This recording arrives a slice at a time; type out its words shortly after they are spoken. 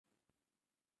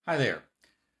Hi there.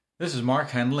 This is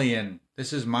Mark Hundley, and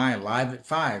this is my Live at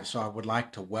 5. So I would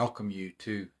like to welcome you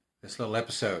to this little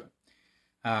episode.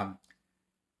 Um,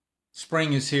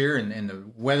 Spring is here, and the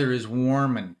weather is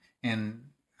warm, and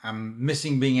I'm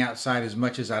missing being outside as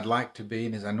much as I'd like to be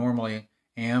and as I normally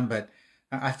am. But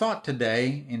I thought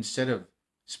today, instead of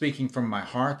speaking from my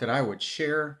heart, that I would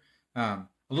share a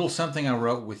little something I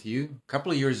wrote with you a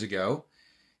couple of years ago.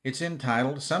 It's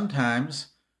entitled, Sometimes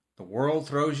the World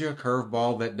Throws You a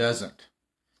Curveball That Doesn't.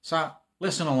 So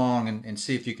listen along and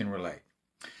see if you can relate.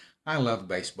 I love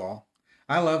baseball.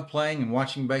 I love playing and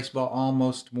watching baseball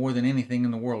almost more than anything in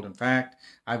the world. In fact,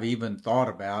 I've even thought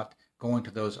about going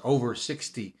to those over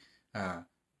 60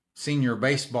 senior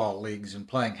baseball leagues and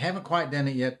playing. Haven't quite done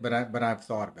it yet, but I've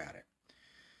thought about it.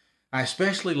 I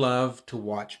especially love to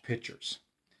watch pitchers.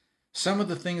 Some of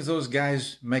the things those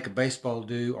guys make a baseball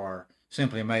do are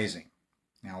simply amazing.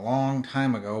 Now, a long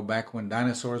time ago, back when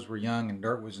dinosaurs were young and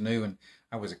dirt was new and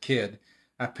I was a kid,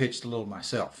 I pitched a little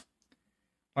myself.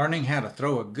 Learning how to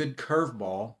throw a good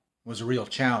curveball was a real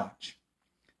challenge.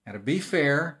 Now, to be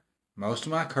fair, most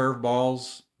of my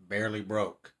curveballs barely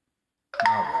broke.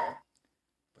 Oh well.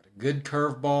 But a good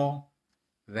curveball,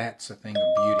 that's a thing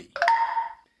of beauty.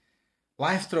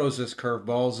 Life throws us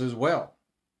curveballs as well.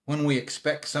 When we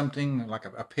expect something like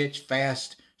a pitch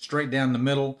fast, straight down the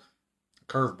middle, a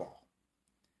curveball.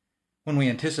 When we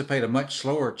anticipate a much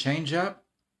slower changeup,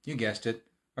 you guessed it,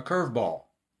 a curveball.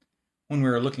 When we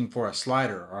are looking for a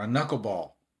slider or a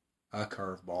knuckleball, a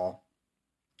curveball.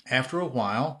 After a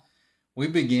while, we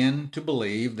begin to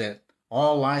believe that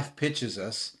all life pitches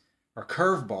us are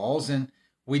curveballs, and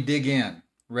we dig in,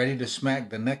 ready to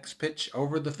smack the next pitch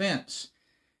over the fence.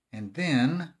 And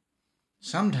then,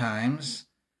 sometimes,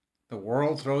 the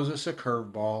world throws us a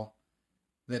curveball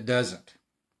that doesn't.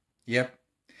 Yep.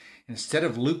 Instead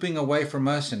of looping away from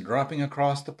us and dropping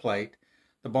across the plate,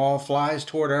 the ball flies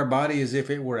toward our body as if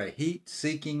it were a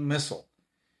heat-seeking missile.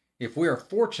 If we are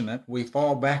fortunate, we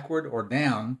fall backward or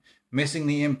down, missing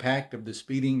the impact of the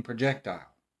speeding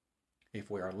projectile.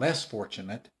 If we are less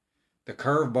fortunate, the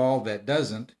curveball that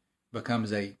doesn't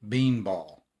becomes a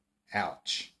beanball.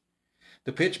 Ouch.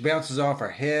 The pitch bounces off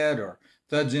our head or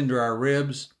thuds into our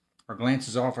ribs or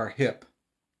glances off our hip.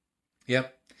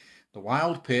 Yep, the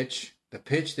wild pitch, the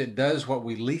pitch that does what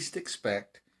we least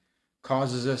expect,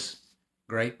 causes us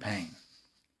great pain.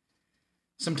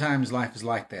 Sometimes life is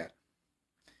like that.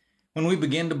 When we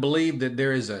begin to believe that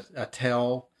there is a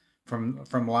tell from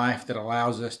life that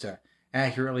allows us to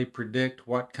accurately predict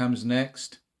what comes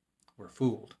next, we're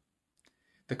fooled.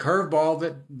 The curveball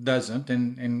that doesn't,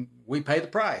 and we pay the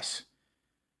price.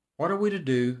 What are we to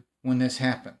do when this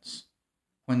happens?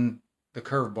 When the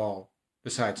curveball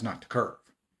decides not to curve?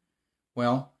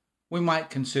 Well, we might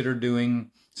consider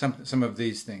doing some of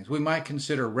these things. We might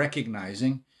consider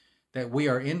recognizing that we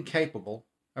are incapable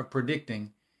of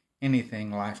predicting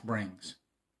anything life brings.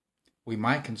 We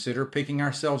might consider picking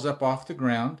ourselves up off the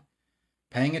ground,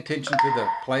 paying attention to the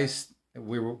place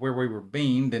where we were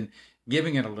beamed and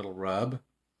giving it a little rub.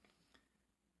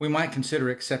 We might consider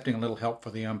accepting a little help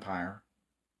for the umpire.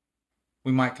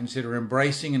 We might consider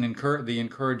embracing and the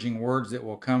encouraging words that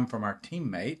will come from our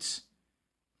teammates.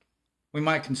 We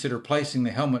might consider placing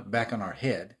the helmet back on our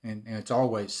head, and it's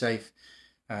always safe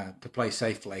to play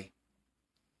safely.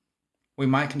 We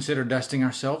might consider dusting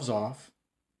ourselves off.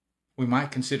 We might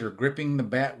consider gripping the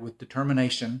bat with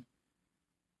determination.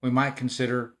 We might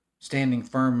consider standing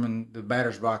firm in the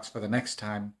batter's box for the next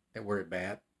time that we're at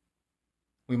bat.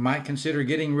 We might consider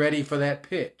getting ready for that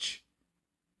pitch.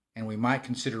 And we might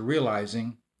consider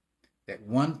realizing that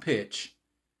one pitch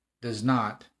does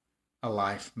not a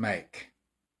life make.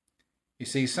 You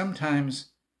see,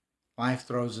 sometimes life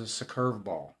throws us a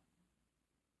curveball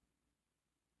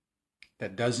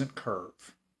that doesn't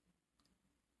curve.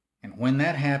 And when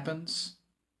that happens,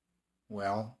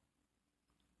 well,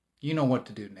 you know what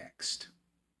to do next.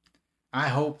 I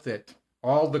hope that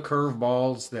all the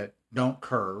curveballs that don't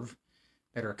curve,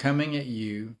 that are coming at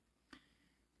you,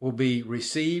 will be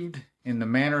received in the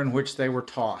manner in which they were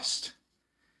tossed,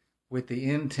 with the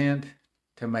intent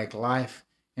to make life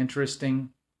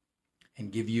interesting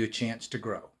and give you a chance to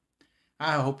grow.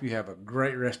 I hope you have a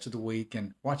great rest of the week,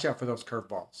 and watch out for those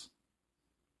curveballs.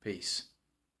 Peace.